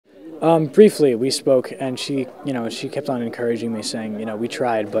Briefly, we spoke, and she kept on encouraging me, saying, we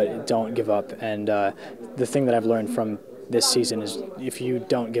tried, but don't give up. And the thing that I've learned from this season is if you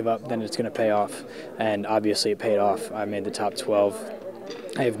don't give up, then it's going to pay off. And obviously, it paid off. I made the top 12.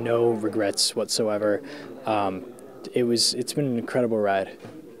 I have no regrets whatsoever. It's been an incredible ride.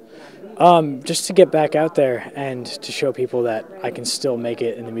 Just to get back out there and to show people that I can still make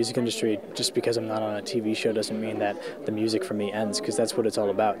it in the music industry. Just because I'm not on a TV show doesn't mean that the music for me ends, because that's what it's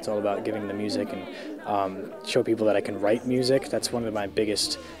all about. It's all about giving the music and show people that I can write music. That's one of my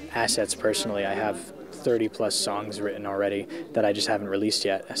biggest assets personally. I have 30 plus songs written already that I just haven't released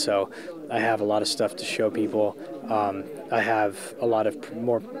yet. So I have a lot of stuff to show people. I have a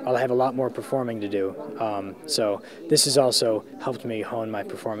lot more performing to do. So this has also helped me hone my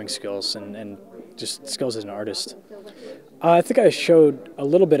performing skills and just skills as an artist. I think I showed a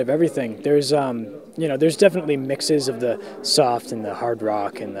little bit of everything. There's definitely mixes of the soft and the hard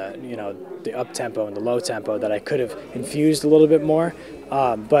rock and the up tempo and the low tempo that I could have infused a little bit more.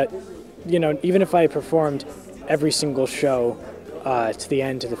 But even if I performed every single show to the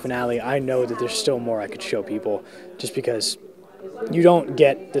end, to the finale, I know that there's still more I could show people, just because you don't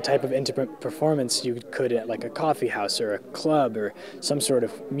get the type of intimate performance you could at like a coffee house or a club or some sort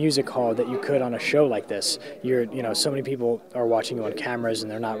of music hall that you could on a show like this. So many people are watching you on cameras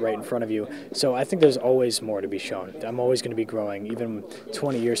and they're not right in front of you. So I think there's always more to be shown. I'm always going to be growing. Even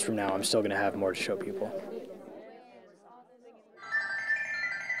 20 years from now, I'm still going to have more to show people.